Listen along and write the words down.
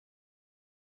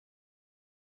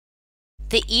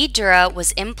The E-Dura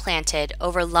was implanted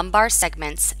over lumbar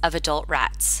segments of adult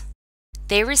rats.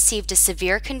 They received a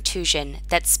severe contusion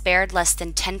that spared less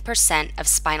than 10% of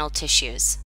spinal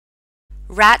tissues.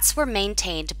 Rats were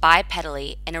maintained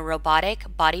bipedally in a robotic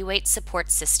bodyweight support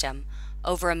system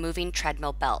over a moving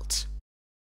treadmill belt.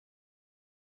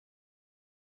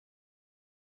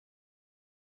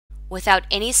 Without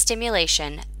any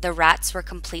stimulation, the rats were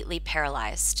completely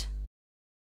paralyzed.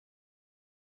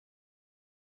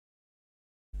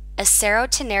 A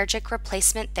serotonergic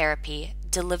replacement therapy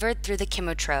delivered through the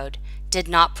chemotrode did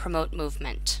not promote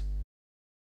movement.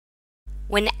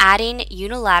 When adding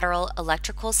unilateral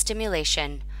electrical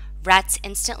stimulation, rats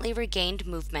instantly regained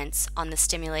movements on the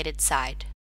stimulated side.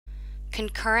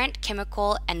 Concurrent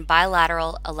chemical and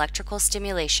bilateral electrical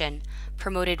stimulation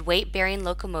promoted weight-bearing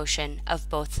locomotion of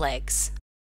both legs.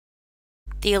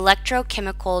 The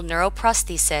electrochemical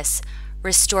neuroprosthesis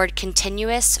restored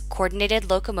continuous, coordinated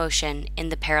locomotion in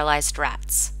the paralyzed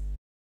rats.